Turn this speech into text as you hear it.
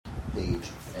page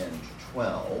and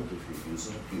 12, if you're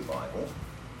using a Pew Bible.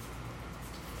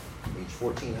 Page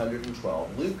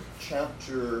 1412, Luke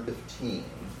chapter 15.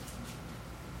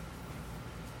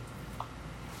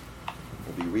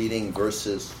 We'll be reading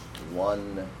verses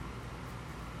 1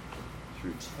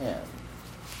 through 10.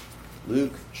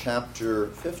 Luke chapter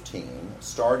 15,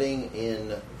 starting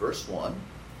in verse 1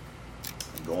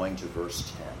 and going to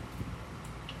verse 10.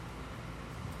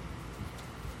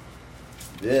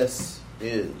 This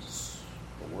is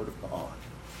the Word of God.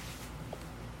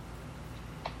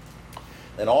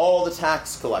 Then all the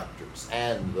tax collectors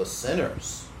and the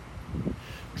sinners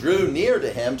drew near to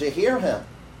him to hear him.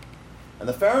 And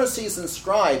the Pharisees and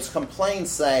scribes complained,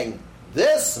 saying,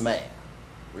 "This man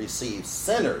receives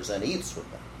sinners and eats with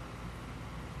them."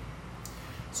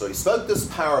 So he spoke this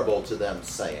parable to them,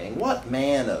 saying, "What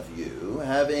man of you,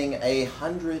 having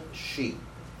 100 sheep,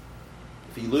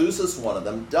 if he loses one of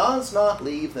them, does not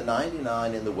leave the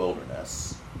 99 in the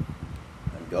wilderness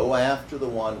and go after the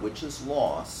one which is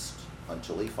lost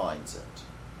until he finds it?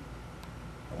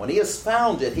 And when he has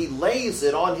found it, he lays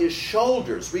it on his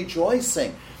shoulders,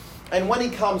 rejoicing. And when he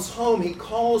comes home, he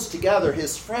calls together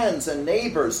his friends and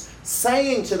neighbors,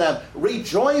 saying to them,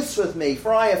 'Rejoice with me,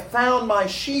 for I have found my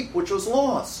sheep which was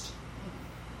lost.'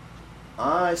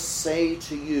 I say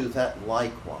to you that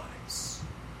likewise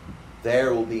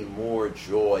there will be more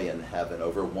joy in heaven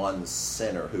over one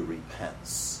sinner who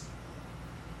repents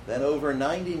than over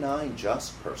 99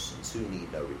 just persons who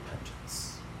need no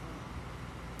repentance.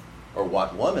 Or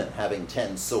what woman, having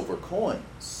 10 silver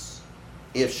coins,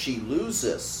 if she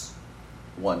loses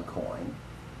one coin,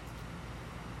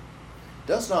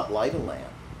 does not light a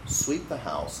lamp, sweep the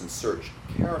house, and search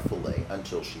carefully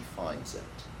until she finds it?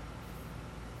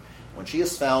 When she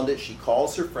has found it, she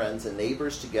calls her friends and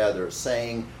neighbors together,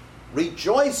 saying,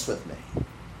 'Rejoice with me,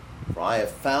 for I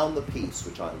have found the piece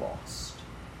which I lost.'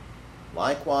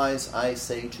 Likewise, I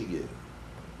say to you,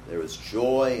 there is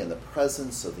joy in the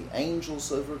presence of the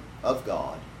angels of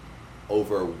God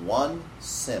over one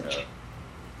sinner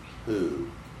who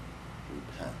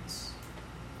repents."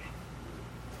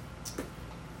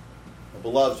 Well,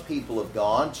 beloved people of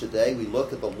God, today we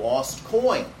look at the lost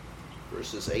coin,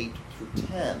 verses 8 through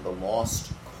 10. The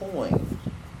lost coin,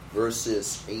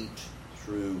 verses 8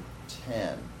 through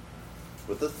 10.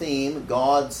 With the theme,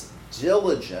 God's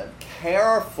diligent,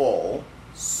 careful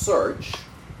search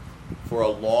for a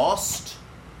lost,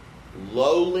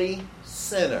 lowly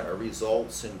sinner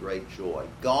results in great joy.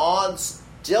 God's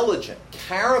diligent,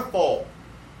 careful,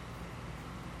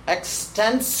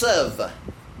 extensive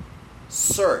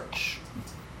search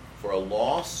for a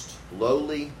lost,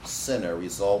 lowly sinner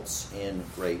results in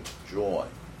great joy.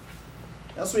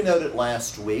 As we noted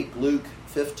last week, Luke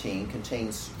 15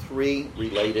 contains 3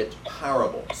 related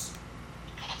parables.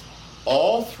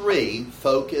 All 3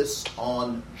 focus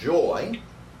on joy,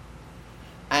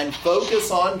 and focus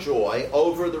on joy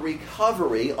over the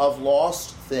recovery of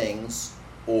lost things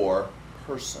or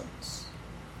persons.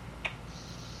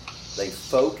 They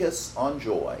focus on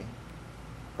joy,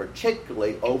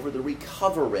 particularly over the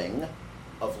recovering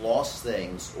of lost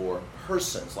things or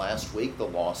persons. Last week, the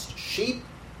lost sheep.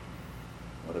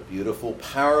 What a beautiful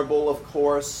parable, of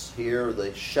course. Here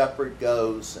the shepherd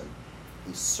goes and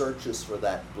he searches for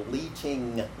that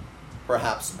bleating,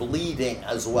 perhaps bleeding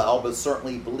as well, but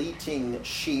certainly bleating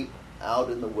sheep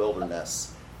out in the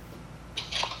wilderness.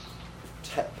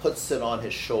 Puts it on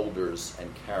his shoulders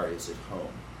and carries it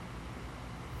home.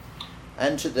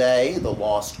 And today, the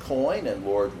lost coin, and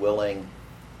Lord willing,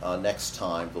 next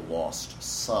time, the lost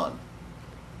son.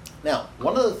 Now,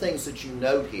 one of the things that you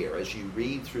note here as you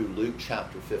read through Luke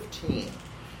chapter 15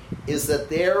 is that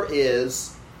there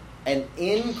is an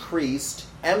increased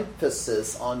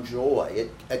emphasis on joy.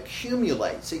 It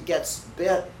accumulates. It gets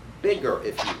bigger,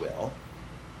 if you will.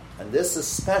 And this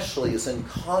especially is in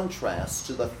contrast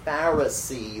to the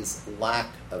Pharisees' lack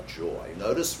of joy.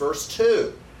 Notice verse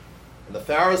 2. And the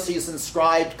Pharisees and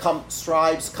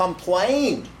scribes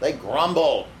complained. They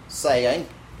grumbled, saying,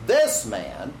 "This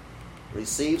man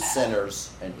receives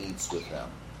sinners and eats with them."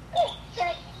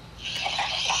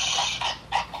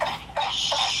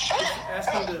 Ask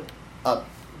him to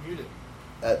mute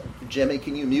it. Jimmy,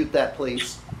 can you mute that,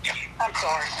 please? I'm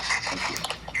sorry. Thank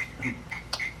you.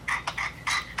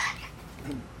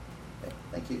 Okay,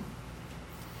 thank you.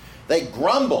 They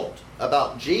grumbled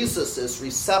about Jesus'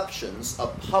 receptions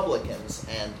of publicans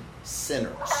and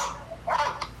sinners.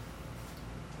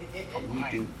 You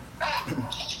do.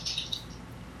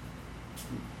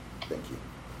 Thank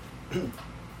you.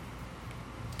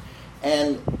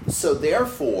 And so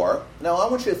therefore, now I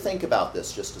want you to think about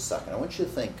this just a second. I want you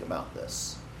to think about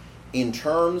this in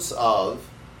terms of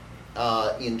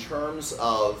in terms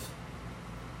of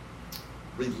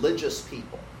religious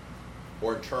people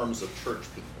or in terms of church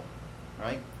people,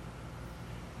 right?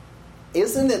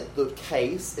 Isn't it the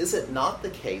case, is it not the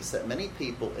case that many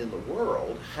people in the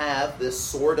world have this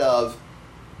sort of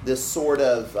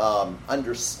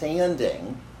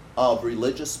understanding of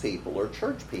religious people or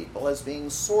church people as being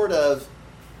sort of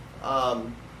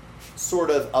above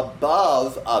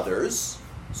others,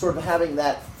 sort of having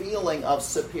that feeling of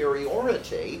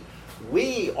superiority?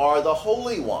 We are the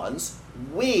holy ones,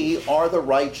 we are the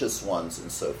righteous ones,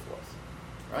 and so forth,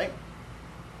 right?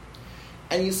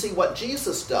 And you see, what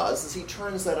Jesus does is he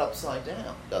turns that upside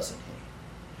down, doesn't he?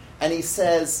 And he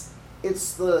says it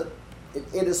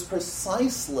is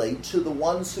precisely to the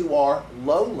ones who are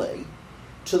lowly,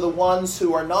 to the ones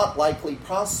who are not likely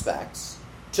prospects,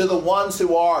 to the ones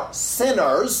who are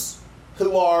sinners,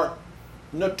 who are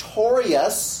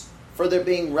notorious for their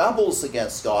being rebels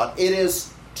against God, it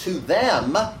is to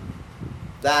them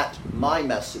that my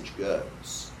message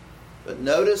goes. But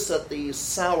notice that these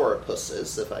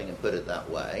sourpusses, if I can put it that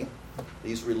way,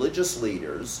 these religious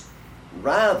leaders,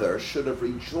 rather should have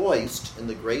rejoiced in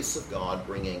the grace of God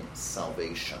bringing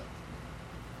salvation.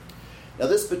 Now,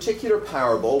 this particular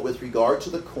parable with regard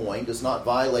to the coin does not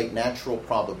violate natural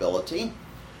probability.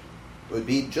 It would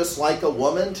be just like a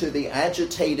woman to be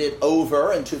agitated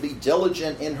over and to be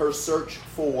diligent in her search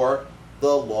for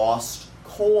the lost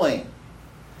coin.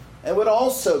 It would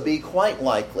also be quite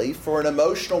likely for an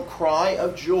emotional cry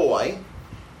of joy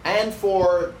and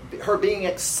for her being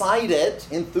excited,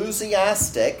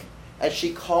 enthusiastic, as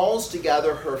she calls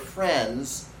together her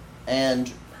friends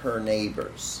and her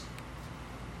neighbors.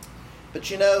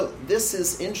 But you know, this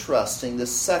is interesting,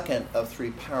 this second of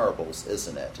three parables,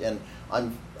 isn't it? And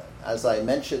as I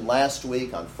mentioned last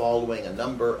week, I'm following a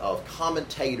number of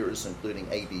commentators, including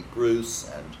A.B. Bruce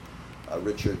and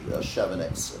Richard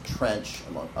Chevenix's Trench,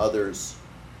 among others.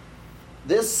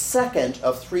 This second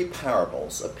of three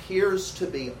parables appears to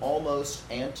be almost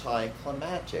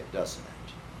anticlimactic, doesn't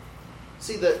it?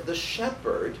 See, the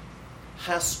shepherd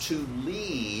has to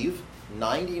leave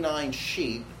 99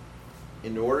 sheep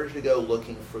in order to go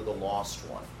looking for the lost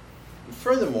one. And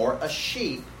furthermore, a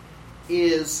sheep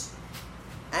is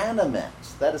animate.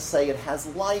 That is to say, it has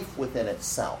life within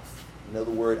itself. You know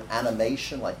the word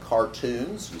animation, like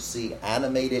cartoons. You see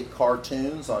animated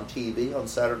cartoons on TV on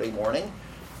Saturday morning.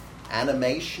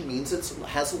 Animation means it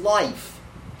has life.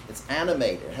 It's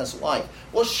animated. It has life.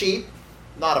 Well, sheep,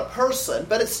 not a person,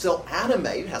 but it's still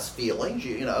animated, has feelings,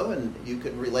 you know, and you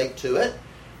can relate to it.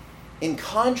 In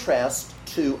contrast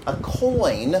to a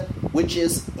coin, which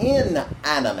is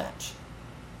inanimate.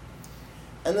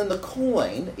 And then the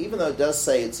coin, even though it does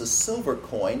say it's a silver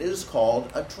coin, it is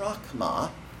called a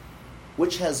drachma,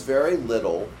 which has very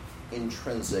little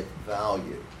intrinsic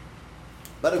value.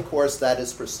 But of course, that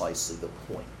is precisely the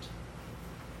point.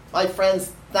 My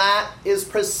friends, that is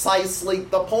precisely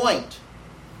the point.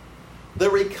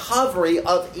 The recovery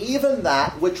of even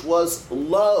that which was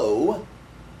low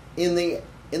in the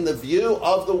view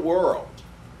of the world.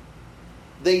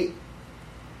 The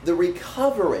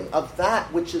recovery of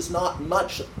that which is not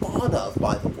much thought of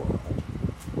by the world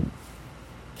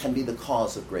can be the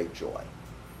cause of great joy.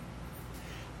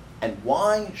 And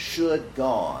why should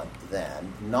God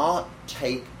then not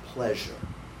take pleasure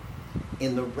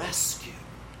in the rescue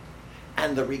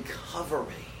and the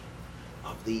recovery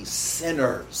of these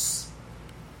sinners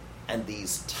and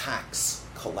these tax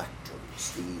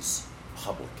collectors, these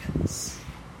publicans?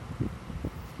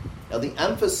 Now, the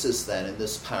emphasis then in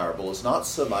this parable is not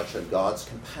so much on God's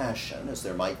compassion as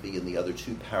there might be in the other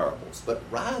two parables, but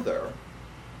rather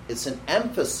it's an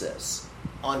emphasis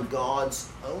on God's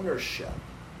ownership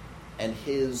and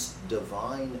his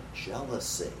divine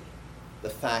jealousy, the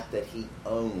fact that he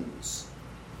owns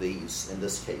these, in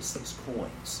this case, these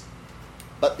coins.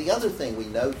 But the other thing we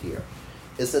note here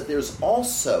is that there's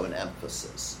also an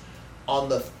emphasis on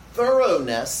the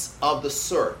thoroughness of the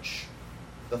search.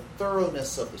 The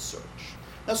thoroughness of the search.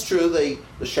 That's true,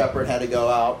 the shepherd had to go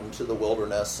out into the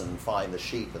wilderness and find the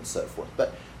sheep and so forth.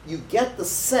 But you get the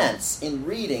sense in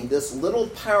reading this little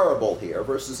parable here,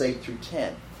 verses 8 through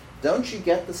 10, don't you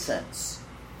get the sense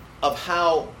of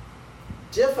how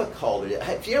difficult it is?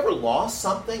 Have you ever lost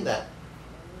something that,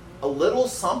 a little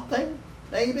something,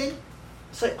 maybe?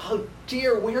 Say, oh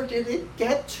dear, where did it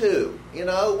get to? You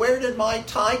know, where did my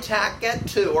tie tack get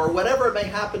to? Or whatever it may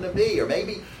happen to be. Or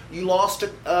maybe you lost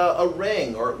a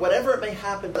ring, or whatever it may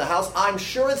happen to the house. I'm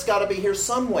sure it's got to be here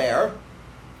somewhere.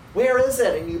 Where is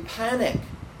it? And you panic.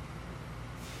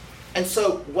 And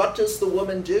so what does the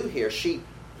woman do here? She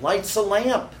lights a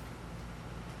lamp.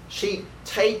 She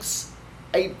takes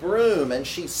a broom and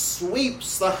she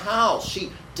sweeps the house.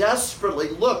 She desperately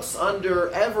looks under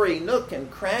every nook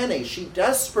and cranny. She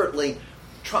desperately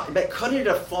but could it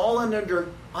have fallen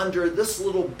under this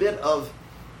little bit of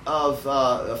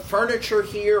furniture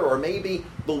here, or maybe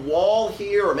the wall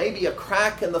here, or maybe a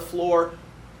crack in the floor?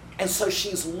 And so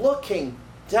she's looking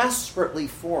desperately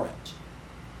for it.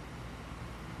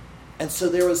 And so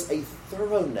there is a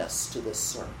thoroughness to this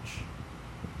search.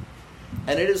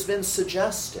 And it has been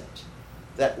suggested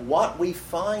that what we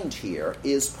find here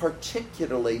is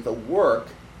particularly the work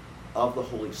of the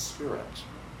Holy Spirit.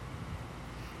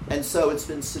 And so it's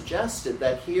been suggested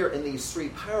that here in these three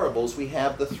parables we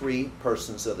have the three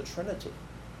persons of the Trinity.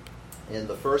 In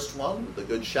the first one, the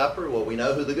Good Shepherd, well, we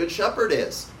know who the Good Shepherd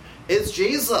is. It's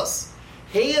Jesus.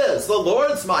 He is. The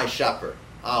Lord's my shepherd.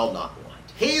 I'll not want.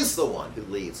 He's the one who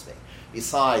leads me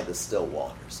beside the still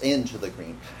waters, into the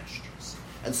green pastures.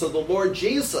 And so the Lord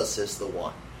Jesus is the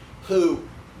one who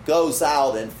goes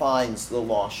out and finds the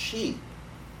lost sheep.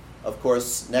 Of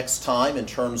course, next time, in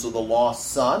terms of the lost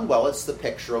son, well, it's the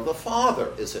picture of the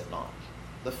Father, is it not?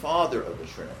 The Father of the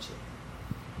Trinity,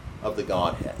 of the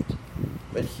Godhead.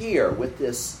 But here, with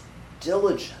this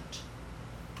diligent,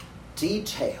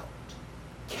 detailed,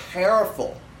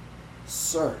 careful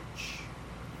search,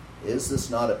 is this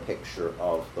not a picture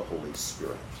of the Holy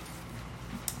Spirit?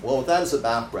 Well, with that as a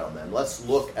background, then, let's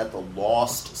look at the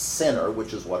lost sinner,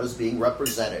 which is what is being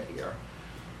represented here.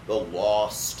 The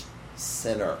lost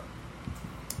sinner.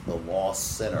 The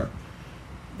lost sinner.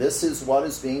 This is what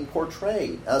is being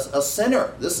portrayed as a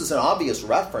sinner. This is an obvious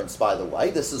reference, by the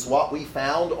way. This is what we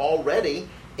found already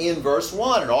in verse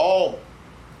 1. And all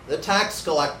the tax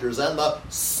collectors and the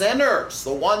sinners,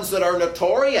 the ones that are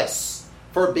notorious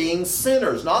for being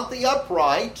sinners, not the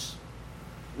upright,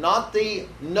 not the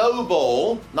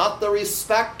noble, not the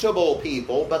respectable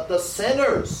people, but the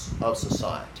sinners of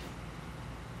society.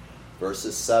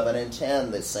 Verses 7 and 10,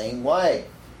 the same way.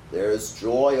 There is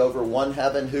joy over one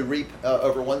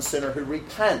over one sinner who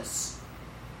repents.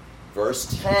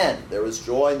 Verse 10, there is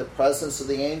joy in the presence of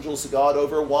the angels of God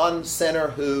over one sinner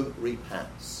who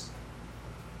repents.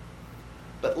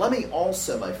 But let me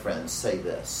also, my friends, say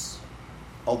this.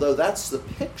 Although that's the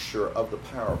picture of the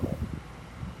parable,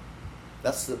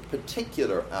 that's the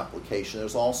particular application,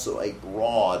 there's also a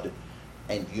broad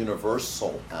and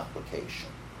universal application.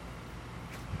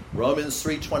 Romans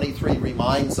 3:23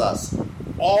 reminds us,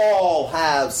 all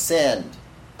have sinned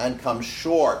and come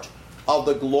short of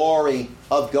the glory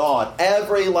of God.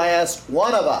 Every last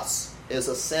one of us is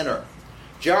a sinner.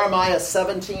 Jeremiah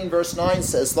 17 verse 9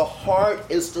 says, the heart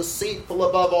is deceitful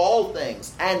above all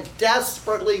things and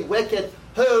desperately wicked.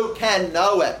 Who can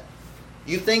know it?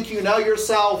 You think you know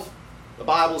yourself? The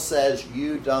Bible says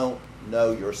you don't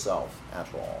know yourself at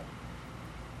all.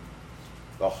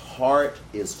 The heart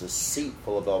is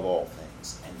deceitful above all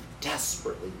things and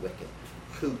desperately wicked.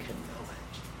 Who can know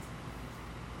it?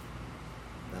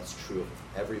 That's true of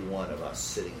every one of us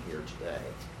sitting here today.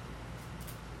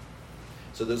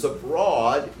 So there's a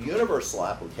broad, universal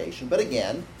application, but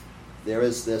again, there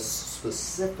is this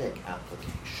specific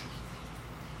application.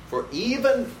 For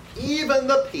even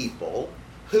the people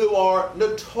who are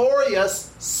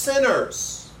notorious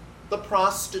sinners, the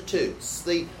prostitutes,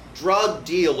 the drug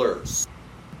dealers,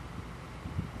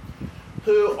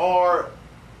 who are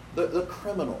the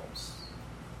criminals,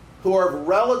 who are of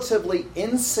relatively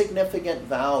insignificant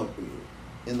value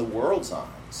in the world's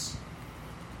eyes,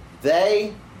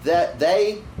 they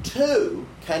too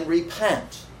can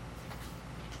repent.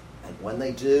 And when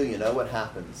they do, you know what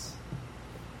happens?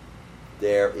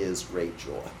 There is great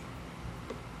joy.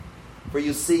 For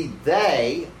you see,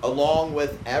 they, along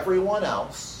with everyone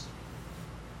else,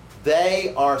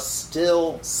 they are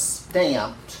still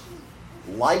stamped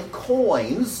like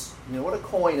coins. You know what a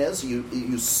coin is?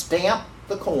 You stamp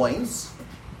the coins.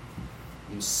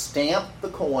 You stamp the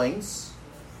coins.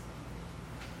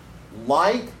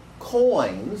 Like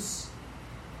coins,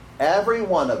 every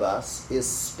one of us is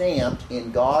stamped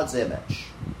in God's image.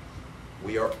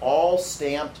 We are all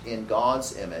stamped in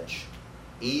God's image,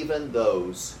 even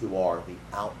those who are the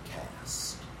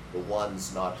outcasts, the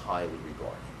ones not highly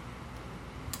regarded.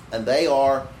 And they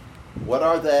are, what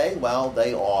are they? Well,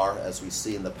 they are, as we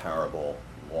see in the parable,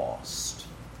 lost.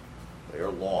 They are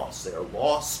lost. They are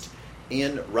lost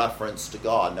in reference to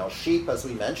God. Now, sheep, as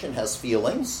we mentioned, has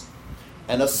feelings.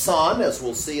 And a son, as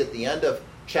we'll see at the end of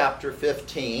chapter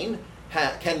 15,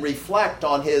 can reflect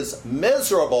on his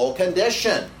miserable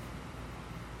condition.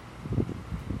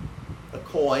 A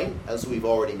coin, as we've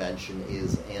already mentioned,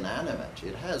 is inanimate.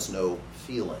 It has no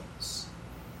feelings.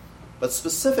 But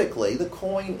specifically, the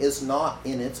coin is not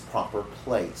in its proper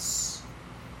place.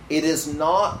 It is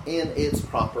not in its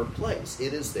proper place.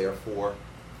 It is therefore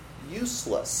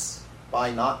useless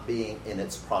by not being in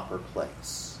its proper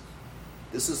place.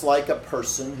 This is like a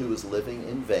person who is living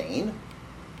in vain,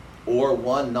 or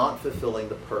one not fulfilling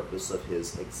the purpose of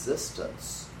his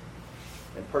existence.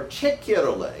 And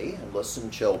particularly, and listen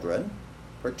children,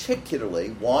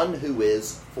 particularly one who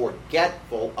is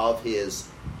forgetful of his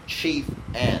chief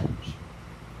end.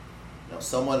 Now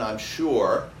someone, I'm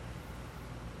sure,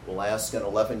 will ask an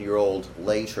 11-year-old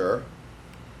later,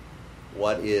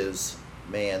 what is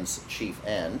man's chief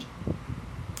end?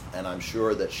 And I'm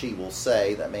sure that she will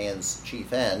say that man's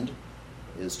chief end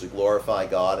is to glorify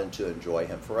God and to enjoy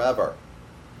him forever.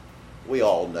 We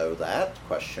all know that,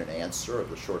 question and answer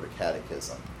of the Shorter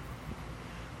Catechism.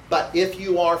 But if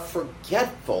you are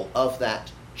forgetful of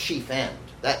that chief end,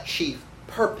 that chief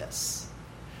purpose,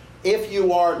 if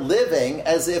you are living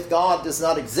as if God does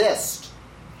not exist,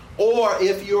 or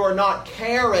if you are not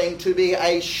caring to be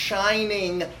a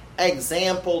shining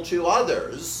example to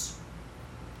others,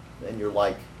 then you're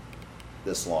like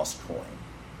this lost coin.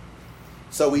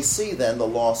 So we see then the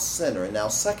lost sinner. And now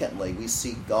secondly, we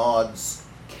see God's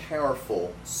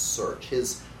careful search,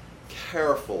 his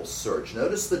careful search.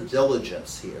 Notice the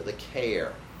diligence here, the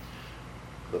care.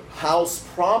 The house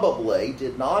probably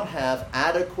did not have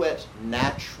adequate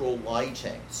natural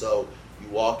lighting. So you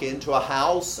walk into a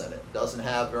house and it doesn't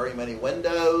have very many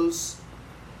windows,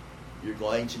 you're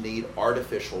going to need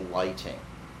artificial lighting.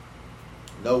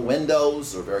 No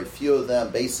windows, or very few of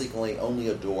them, basically only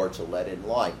a door to let in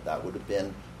light. That would have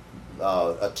been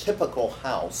a typical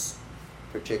house,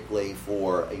 particularly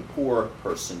for a poor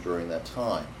person during that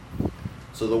time.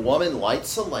 So the woman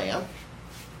lights a lamp,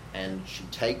 and she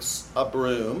takes a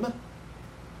broom, and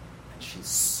she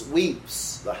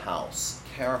sweeps the house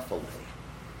carefully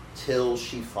till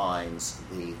she finds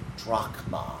the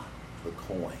drachma, the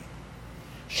coin.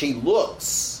 She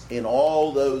looks in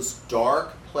all those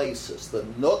dark places, the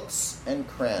nooks and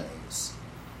crannies.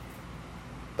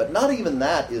 But not even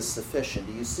that is sufficient.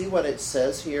 Do you see what it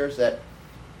says here? Is that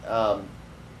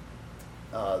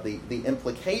the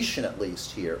implication, at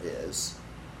least here, is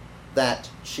that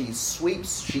she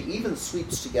even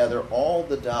sweeps together all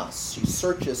the dust. She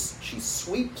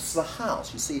sweeps the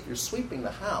house. You see, if you're sweeping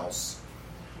the house,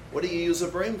 what do you use a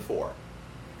broom for?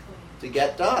 To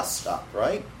get dust up,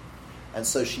 right? And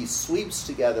so she sweeps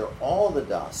together all the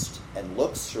dust and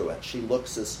looks through it. She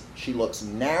looks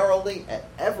narrowly at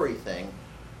everything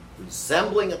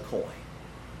resembling a coin.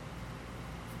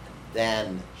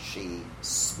 Then she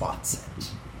spots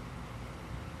it.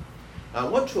 I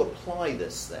want to apply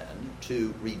this then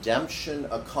to redemption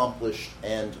accomplished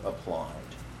and applied.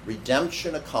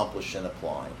 Redemption accomplished and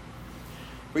applied.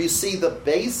 For you see, the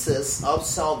basis of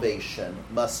salvation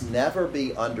must never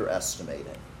be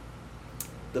underestimated.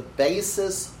 The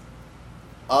basis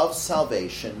of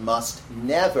salvation must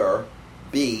never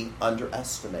be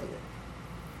underestimated.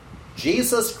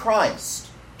 Jesus Christ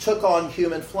took on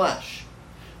human flesh.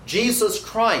 Jesus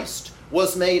Christ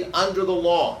was made under the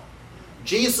law.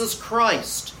 Jesus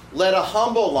Christ led a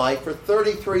humble life for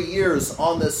 33 years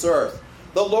on this earth.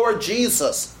 The Lord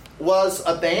Jesus was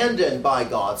abandoned by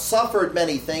God, suffered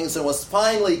many things, and was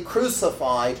finally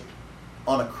crucified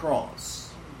on a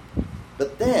cross.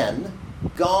 But then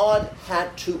God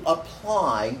had to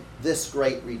apply this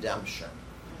great redemption.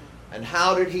 And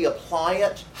how did he apply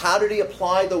it? How did he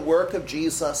apply the work of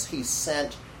Jesus? He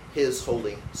sent his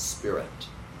Holy Spirit.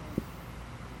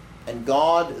 And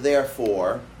God,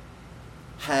 therefore,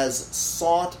 has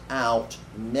sought out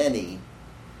many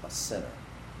a sinner.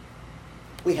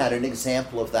 We had an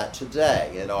example of that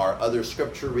today in our other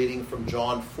scripture reading from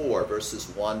John 4, verses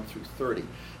 1 through 30,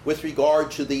 with regard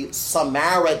to the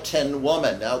Samaritan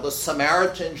woman. Now, the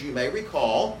Samaritans, you may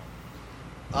recall,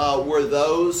 were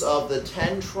those of the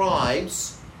 10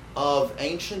 tribes of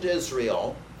ancient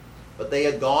Israel, but they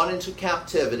had gone into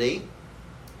captivity.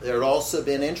 There had also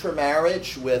been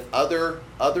intermarriage with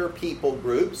other people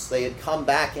groups. They had come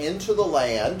back into the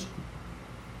land.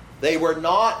 They were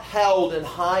not held in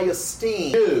high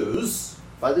esteem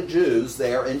by the Jews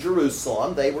there in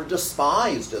Jerusalem. They were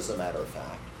despised, as a matter of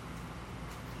fact.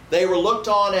 They were looked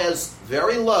on as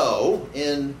very low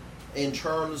in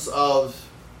terms of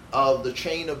the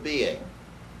chain of being.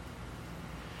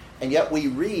 And yet we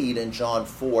read in John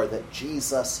 4 that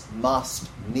Jesus must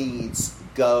needs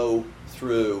go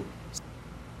through.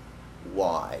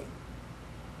 Why?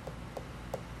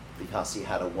 Because he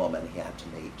had a woman he had to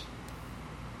meet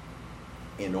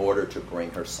in order to bring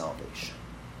her salvation.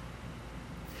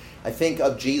 I think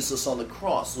of Jesus on the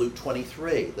cross, Luke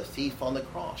 23, the thief on the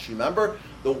cross. You remember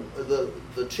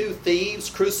the two thieves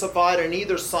crucified on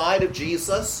either side of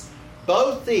Jesus?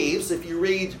 Both thieves, if you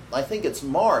read, I think it's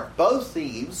Mark, both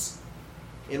thieves,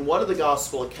 in one of the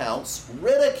gospel accounts,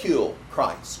 ridicule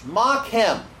Christ, mock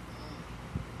him.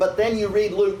 But then you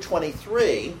read Luke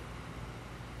 23,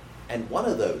 and one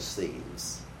of those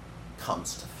thieves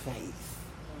comes to faith,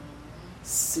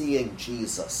 seeing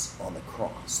Jesus on the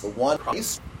cross. The one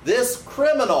Christ, this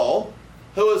criminal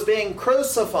who was being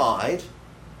crucified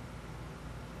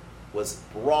was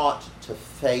brought to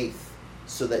faith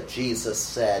so that Jesus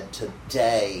said,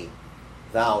 "Today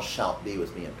thou shalt be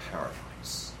with me in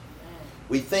paradise."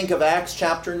 We think of Acts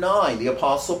chapter 9, the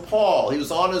Apostle Paul. He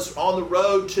was on the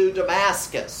road to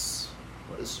Damascus,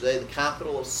 what is today the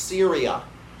capital of Syria,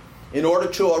 in order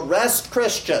to arrest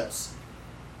Christians.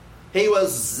 He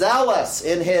was zealous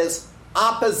in his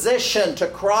opposition to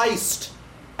Christ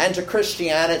and to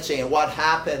Christianity. And what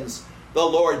happens? The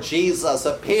Lord Jesus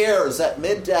appears at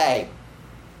midday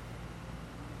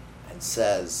and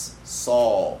says,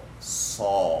 "Saul,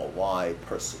 Saul, why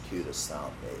persecutest thou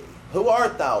me? Who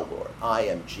art thou, Lord?" "I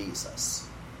am Jesus,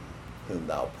 whom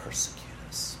thou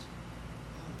persecutest."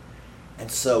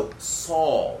 And so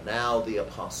Saul, now the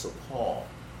Apostle Paul,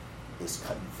 is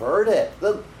converted.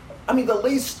 The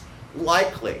least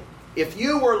likely, if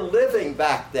you were living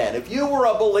back then, if you were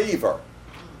a believer,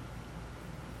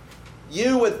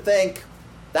 you would think,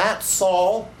 that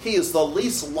Saul, he is the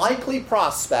least likely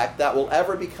prospect that will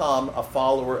ever become a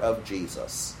follower of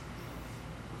Jesus.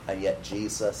 And yet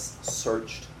Jesus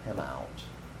searched him out,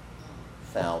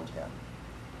 found him,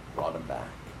 brought him back.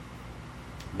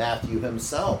 Matthew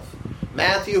himself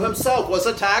was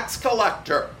a tax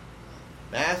collector.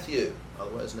 Matthew,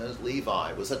 otherwise known as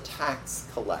Levi, was a tax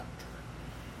collector.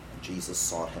 And Jesus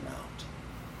sought him out.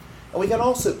 And we can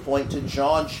also point to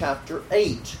John chapter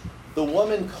 8, the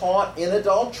woman caught in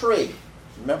adultery.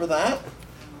 Remember that?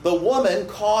 The woman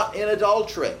caught in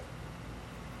adultery.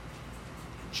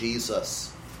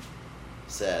 Jesus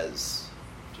says,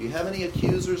 "Do you have any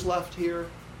accusers left here?"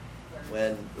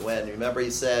 When remember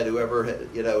he said, "Whoever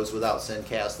is without sin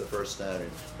cast the first stone,"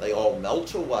 and they all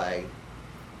melt away.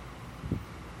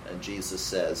 And Jesus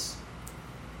says,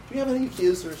 "Do you have any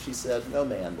accusers?" She said, "No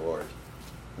man, Lord."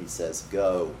 He says,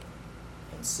 "Go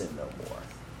and sin no more."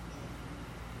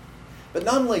 But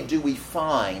not only do we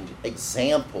find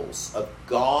examples of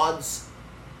God's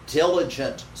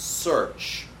diligent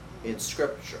search in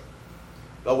Scripture,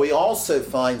 but we also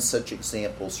find such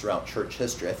examples throughout church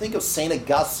history. I think of St.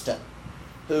 Augustine,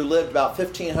 who lived about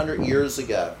 1,500 years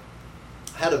ago,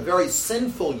 had a very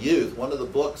sinful youth. One of the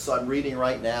books I'm reading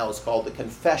right now is called The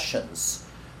Confessions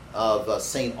of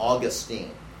St.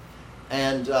 Augustine.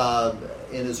 And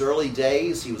in his early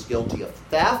days, he was guilty of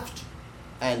theft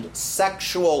and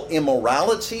sexual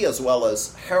immorality as well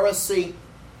as heresy.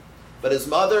 But his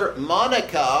mother,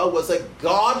 Monica, was a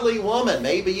godly woman.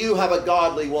 Maybe you have a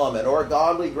godly woman or a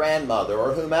godly grandmother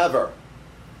or whomever.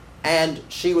 And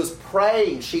she was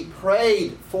praying. She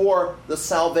prayed for the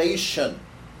salvation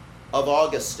of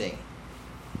Augustine.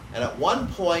 And at one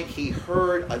point he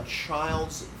heard a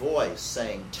child's voice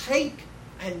saying, "Take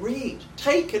and read,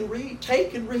 take and read,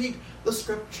 take and read the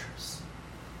Scriptures."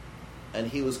 And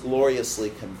he was gloriously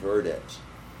converted.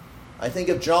 I think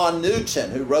of John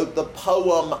Newton, who wrote the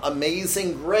poem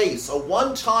Amazing Grace, a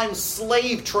one-time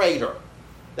slave trader.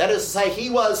 That is to say, he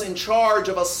was in charge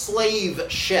of a slave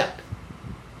ship.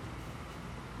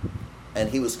 And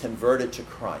he was converted to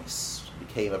Christ,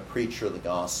 became a preacher of the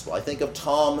gospel. I think of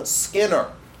Tom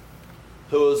Skinner,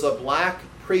 who was a black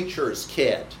preacher's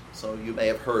kid. Some of you may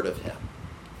have heard of him,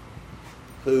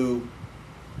 who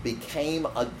became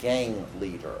a gang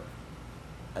leader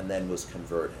and then was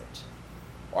converted.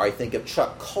 Or I think of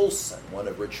Chuck Colson, one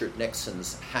of Richard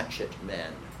Nixon's hatchet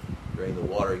men during the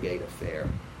Watergate affair,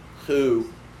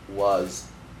 who was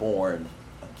born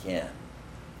again.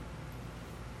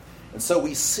 And so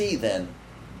we see then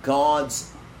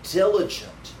God's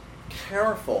diligent,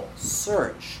 careful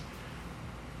search.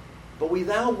 But we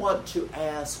now want to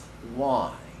ask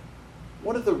why.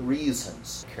 What are the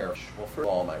reasons? Well, first of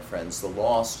all, my friends, the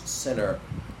lost sinner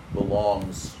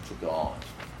belongs to God.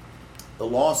 The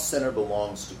lost sinner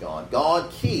belongs to God. God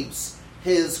keeps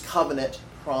his covenant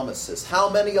promises. How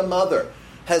many a mother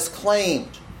has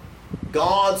claimed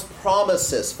God's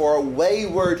promises for a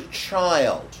wayward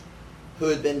child who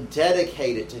had been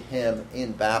dedicated to him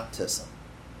in baptism?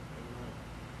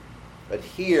 But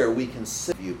here we can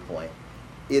see the viewpoint.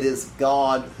 It is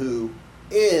God who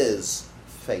is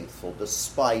faithful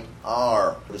despite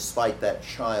that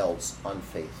child's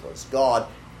unfaithfulness. God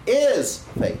is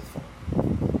faithful.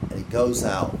 And he goes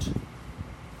out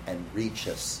and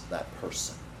reaches that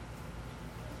person.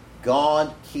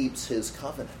 God keeps his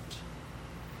covenant.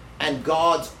 and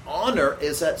God's honor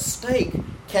is at stake.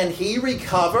 Can he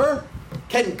recover?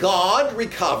 Can God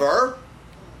recover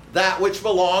that which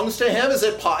belongs to him?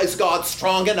 Is God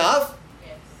strong enough?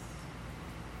 Yes.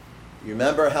 You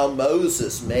remember how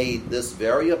Moses made this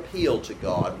very appeal to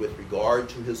God with regard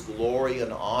to his glory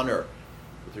and honor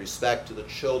with respect to the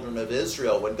children of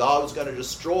Israel, when God was going to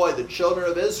destroy the children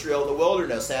of Israel in the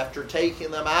wilderness after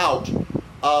taking them out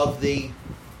of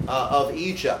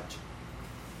Egypt.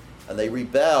 And they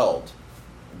rebelled.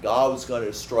 And God was going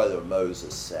to destroy them.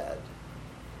 Moses said,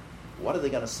 "What are they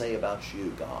going to say about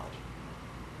you, God?"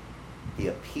 He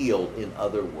appealed, in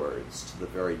other words, to the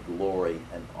very glory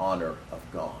and honor of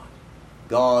God.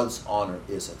 God's honor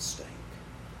is at stake.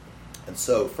 And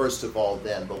so, first of all,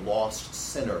 then, the lost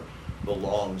sinner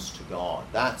belongs to God.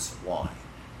 That's why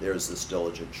there's this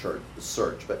diligent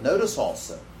search. But notice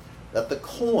also that the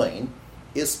coin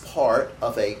is part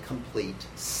of a complete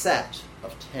set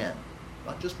of 10.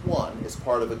 Not just one, it's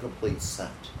part of a complete set.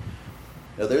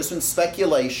 Now, there's been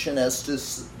speculation as to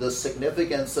the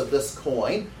significance of this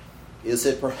coin. Is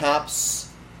it perhaps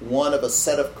one of a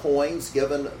set of coins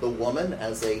given the woman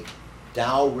as a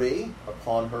dowry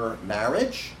upon her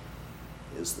marriage?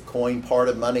 Is the coin part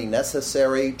of money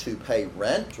necessary to pay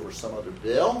rent or some other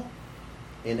bill?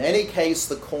 In any case,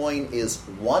 the coin is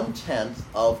 1/10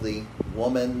 of the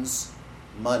woman's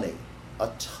money,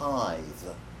 a tithe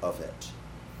of it.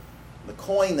 The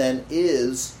coin then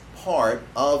is part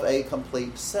of a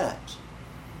complete set.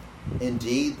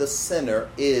 Indeed, the sinner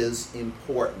is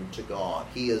important to God.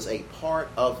 He is a part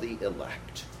of the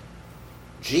elect.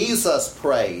 Jesus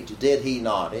prayed, did he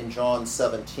not, in John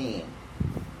 17,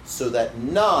 so that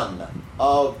none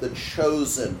of the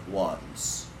chosen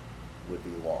ones would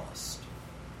be lost.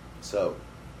 So,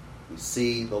 we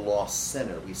see the lost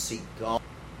sinner. We see God's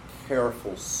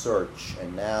careful search.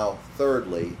 And now,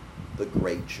 thirdly, the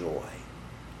great joy.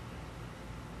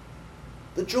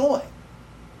 The joy.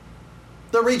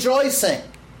 The rejoicing.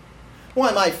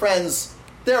 Why, my friends,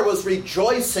 there was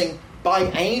rejoicing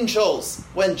by angels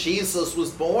when Jesus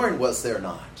was born, was there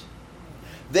not?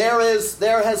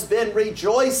 There has been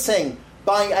rejoicing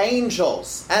by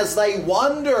angels as they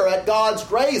wonder at God's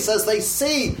grace, as they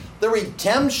see the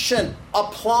redemption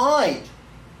applied.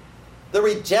 The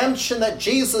redemption that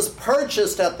Jesus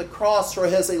purchased at the cross for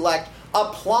his elect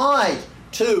applied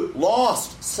to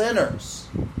lost sinners.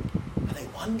 And they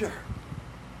wonder.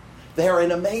 They're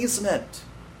in amazement.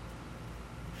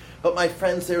 But my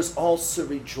friends, there's also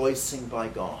rejoicing by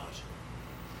God.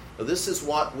 Now, this is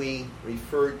what we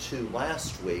referred to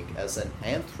last week as an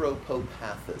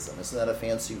anthropopathism. Isn't that a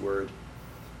fancy word?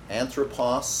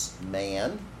 Anthropos,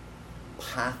 man.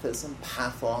 Pathism,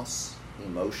 pathos,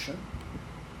 emotion.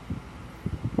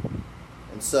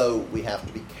 And so we have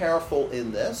to be careful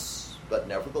in this, but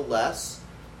nevertheless,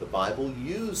 the Bible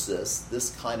uses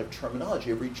this kind of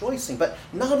terminology of rejoicing. But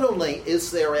not only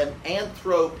is there an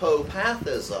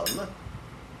anthropopathism,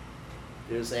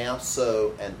 there's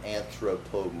also an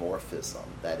anthropomorphism.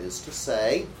 That is to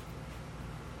say,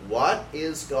 what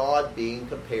is God being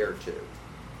compared to?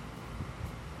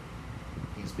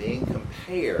 He's being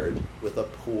compared with a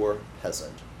poor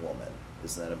peasant woman.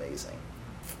 Isn't that amazing?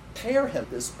 Compare him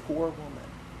to this poor woman.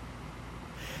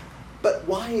 But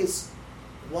why is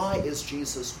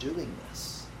Jesus doing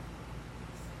this?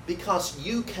 Because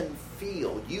you can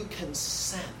feel, you can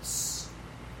sense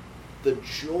the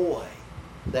joy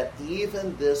that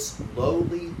even this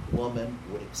lowly woman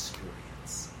would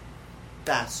experience.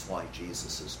 That's why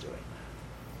Jesus is doing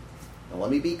that. Now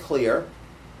let me be clear.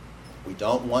 We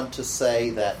don't want to say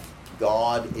that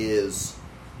God is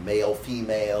male,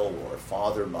 female, or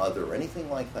father, mother, or anything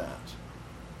like that.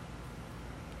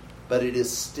 But it is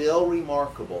still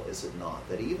remarkable, is it not,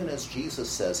 that even as Jesus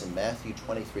says in Matthew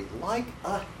 23, like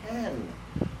a hen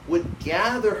would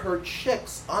gather her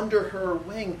chicks under her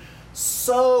wing,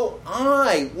 so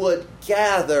I would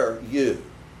gather you,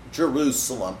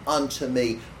 Jerusalem, unto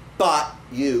me, but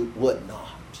you would not.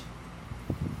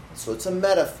 So it's a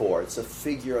metaphor, it's a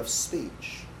figure of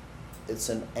speech. It's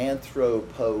an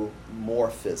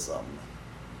anthropomorphism,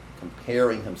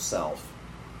 comparing himself,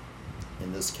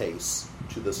 in this case,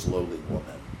 to this lowly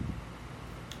woman.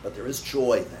 But there is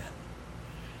joy then,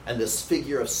 and this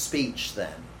figure of speech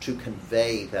then, to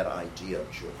convey that idea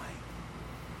of joy.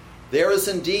 There is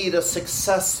indeed a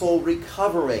successful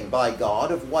recovering by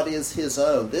God of what is his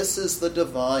own. This is the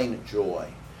divine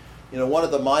joy. You know, one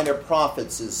of the minor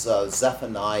prophets is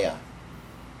Zephaniah.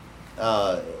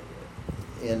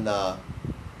 In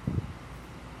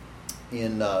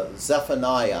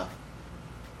Zephaniah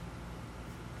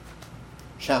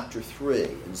chapter 3.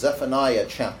 In Zephaniah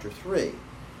chapter 3,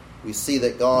 we see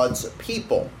that God's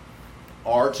people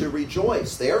are to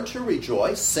rejoice. They are to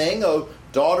rejoice. Sing, O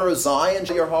daughter of Zion,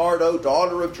 to your heart, O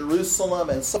daughter of Jerusalem,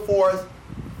 and so forth.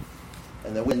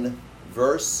 And then in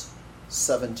verse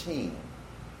 17,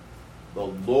 the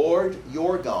Lord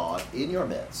your God in your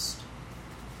midst,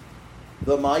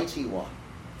 the mighty one,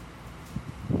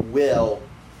 will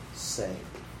save.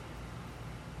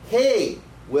 He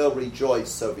will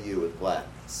rejoice over you with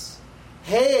gladness.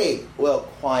 He will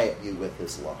quiet you with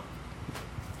his love.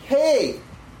 He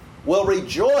will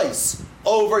rejoice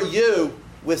over you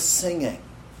with singing.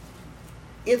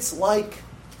 It's like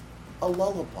a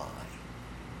lullaby.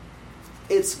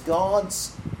 It's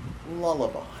God's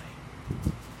lullaby.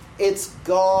 It's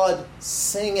God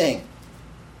singing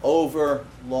over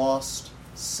lost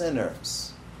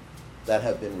sinners that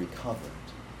have been recovered.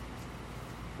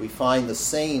 We find the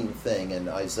same thing in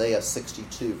Isaiah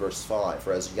 62, verse 5.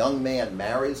 For as a young man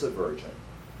marries a virgin,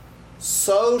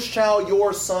 so shall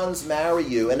your sons marry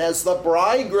you. And as the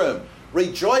bridegroom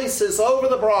rejoices over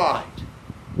the bride,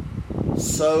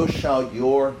 so shall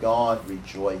your God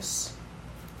rejoice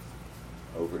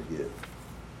over you.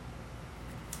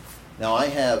 Now, I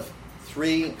have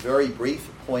 3 very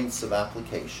brief points of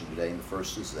application today, and the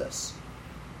first is this.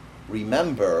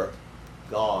 Remember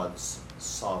God's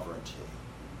sovereignty.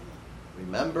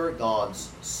 Remember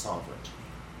God's sovereignty.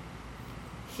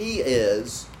 He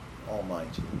is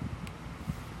almighty,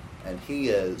 and he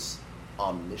is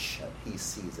omniscient. He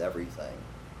sees everything.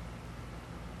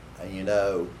 And you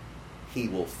know, he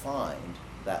will find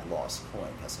that lost coin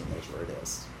because he knows where it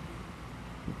is.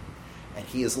 And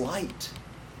he is light.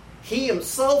 He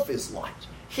himself is light.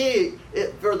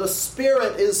 For the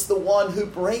Spirit is the one who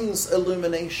brings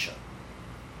illumination.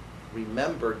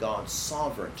 Remember God's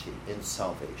sovereignty in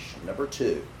salvation. Number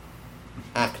 2,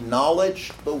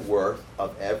 acknowledge the worth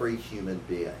of every human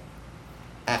being.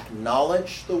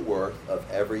 Acknowledge the worth of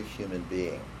every human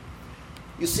being.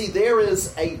 You see, there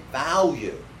is a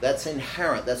value that's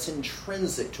inherent, that's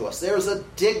intrinsic to us. There's a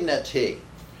dignity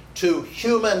to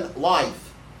human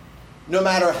life, no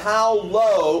matter how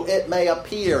low it may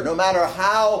appear, no matter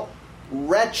how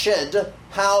wretched,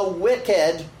 how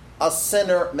wicked a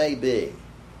sinner may be.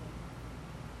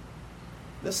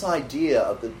 This idea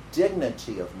of the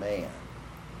dignity of man,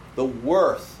 the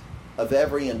worth of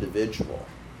every individual,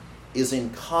 is in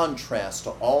contrast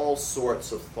to all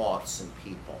sorts of thoughts and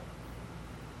people.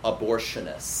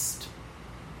 Abortionists,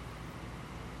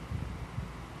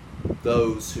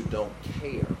 those who don't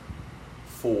care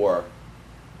for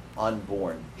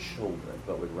unborn children,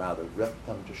 but would rather rip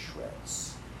them to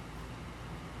shreds.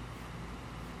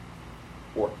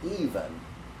 Or even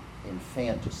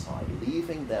infanticide,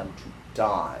 leaving them to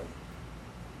die,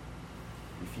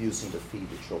 refusing to feed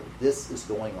the children. This is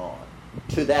going on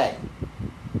today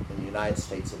in the United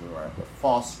States of America,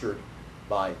 fostered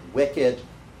by wicked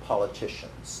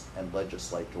politicians and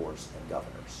legislators and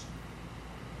governors.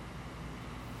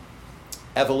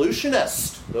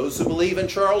 Evolutionists, those who believe in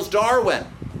Charles Darwin,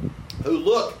 who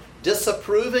look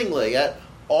disapprovingly at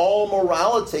all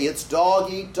morality. It's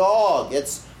dog eat dog.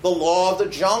 It's the law of the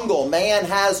jungle. Man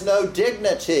has no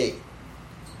dignity.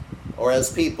 Or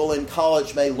as people in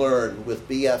college may learn with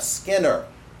B.F. Skinner,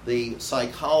 the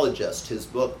psychologist, his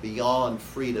book Beyond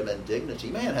Freedom and Dignity.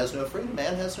 Man has no freedom.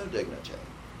 Man has no dignity.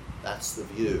 That's the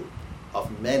view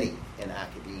of many in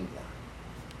academia.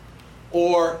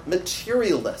 Or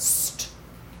materialists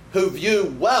who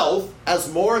view wealth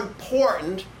as more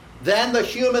important than the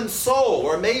human soul,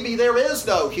 or maybe there is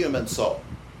no human soul.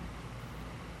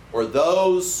 Or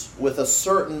those with a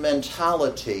certain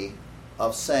mentality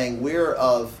of saying we're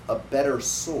of a better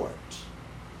sort,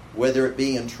 whether it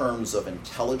be in terms of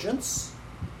intelligence,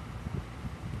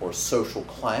 or social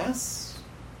class,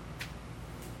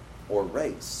 or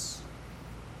race.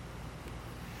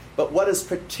 But what is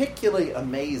particularly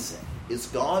amazing is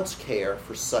God's care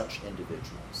for such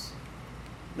individuals,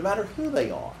 no matter who they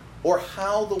are, or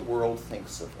how the world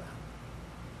thinks of them.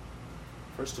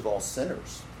 First of all,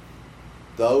 sinners.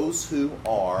 Those who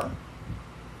are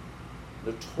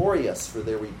notorious for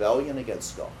their rebellion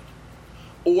against God.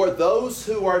 Or those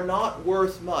who are not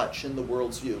worth much in the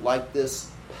world's view, like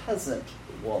this peasant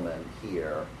woman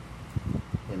here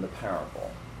in the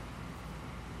parable.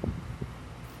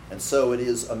 And so it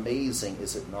is amazing,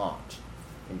 is it not,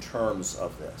 in terms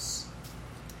of this.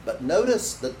 But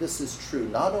notice that this is true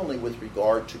not only with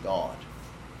regard to God,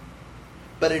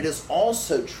 but it is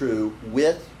also true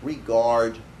with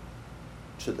regard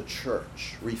to the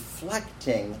church,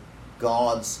 reflecting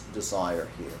God's desire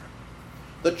here.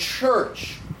 The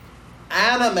church,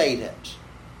 animated,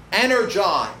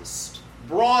 energized,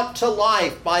 brought to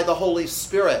life by the Holy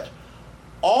Spirit,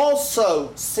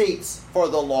 also seeks for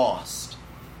the lost.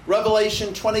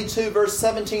 Revelation 22, verse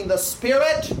 17, the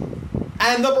Spirit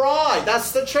and the bride,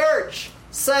 that's the church,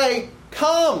 say,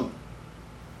 come,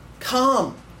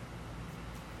 come.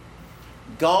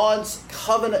 God's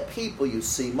covenant people, you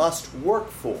see, must work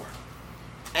for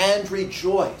and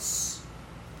rejoice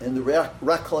in the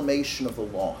reclamation of the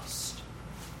lost.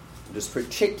 It is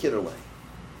particularly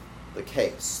the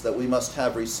case that we must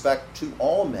have respect to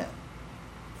all men,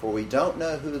 for we don't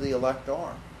know who the elect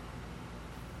are.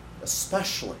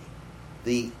 Especially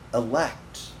the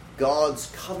elect,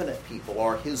 God's covenant people,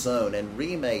 are his own and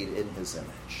remade in his image.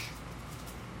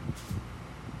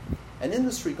 And in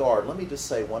this regard, let me just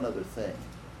say one other thing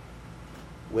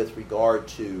with regard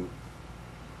to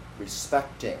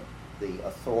respecting the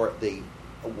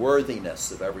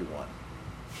worthiness of everyone.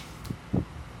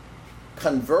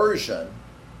 Conversion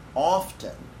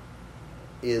often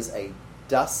is a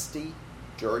dusty,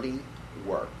 dirty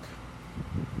work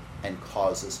and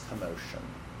causes commotion.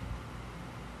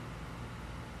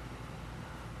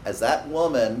 As that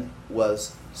woman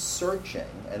was searching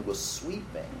and was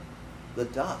sweeping the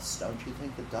dust, don't you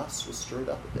think the dust was stirred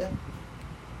up a bit?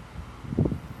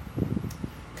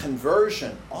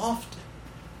 Conversion often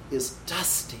is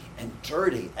dusty and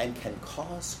dirty and can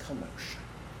cause commotion.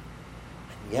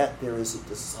 And yet there is a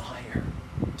desire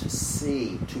to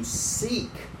see, to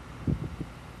seek,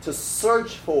 to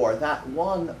search for that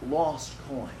one lost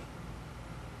coin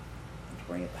and to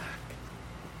bring it back.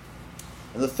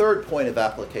 And the third point of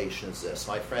application is this,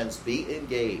 my friends, be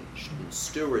engaged in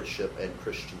stewardship and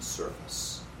Christian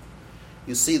service.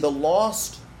 You see, the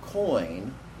lost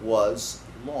coin was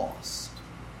lost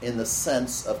in the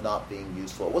sense of not being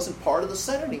useful. It wasn't part of the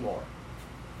set anymore.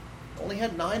 It only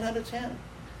had 9 out of 10.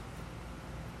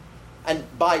 And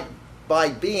by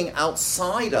being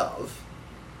outside of,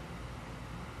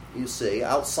 you see,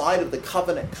 outside of the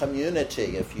covenant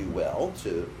community, if you will,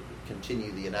 to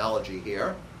continue the analogy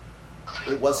here,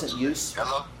 it wasn't useful.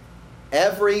 Hello?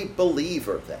 Every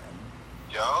believer then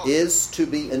is to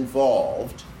be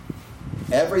involved.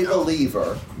 Every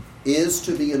believer is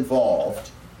to be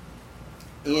involved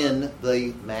in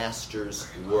the Master's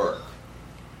work.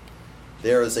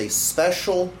 There is a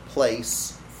special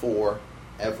place for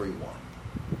everyone.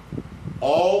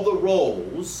 All the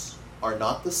roles are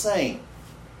not the same,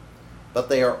 but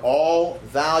they are all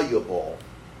valuable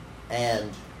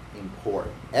and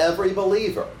important. Every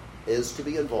believer is to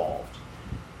be involved.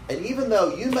 And even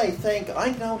though you may think,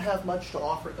 I don't have much to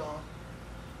offer God,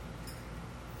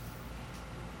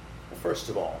 well, first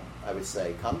of all, I would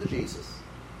say, come to Jesus.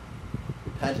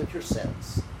 Repent of your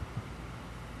sins.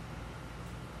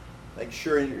 Make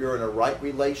sure you're in a right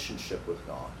relationship with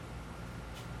God.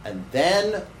 And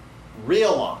then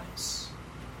realize,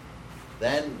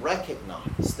 then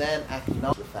recognize, then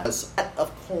acknowledge the fact, as a set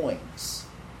of coins,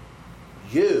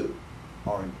 you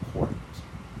are important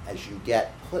as you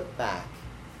get put back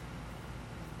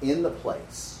in the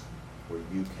place where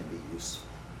you can be useful.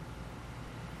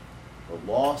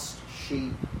 The lost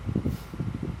sheep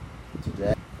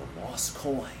today, the lost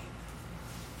coin,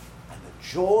 and the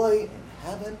joy in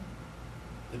heaven,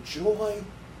 the joy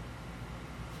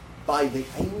by the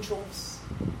angels,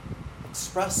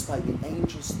 expressed by the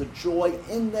angels, the joy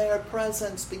in their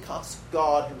presence because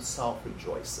God himself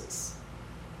rejoices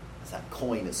as that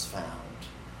coin is found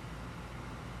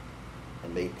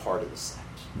and made part of the set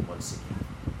once again.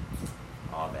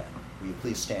 Amen. Will you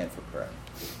please stand for prayer?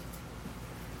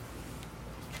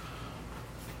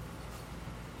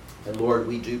 And Lord,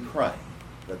 we do pray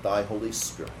that thy Holy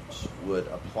Spirit would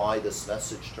apply this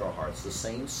message to our hearts, the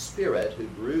same Spirit who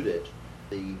rooted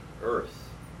the earth,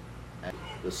 and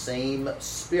the same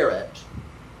Spirit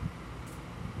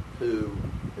who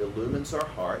illumines our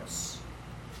hearts,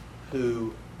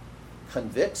 who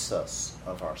convicts us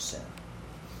of our sin,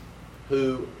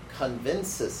 who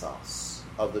convinces us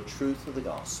of the truth of the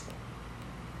gospel,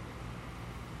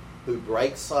 who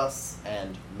breaks us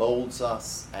and molds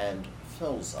us and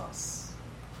fills us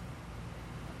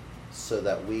so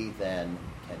that we then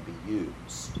can be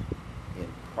used in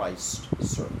Christ's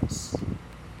service.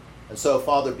 And so,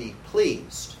 Father, be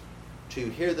pleased to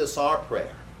hear this our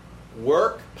prayer.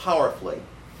 Work powerfully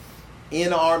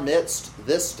in our midst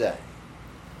this day.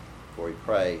 For we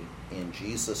pray in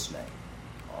Jesus' name.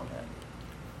 Amen.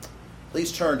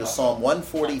 Please turn to Psalm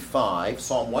 145.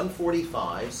 Psalm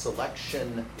 145,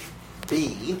 selection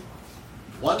B.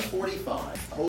 145.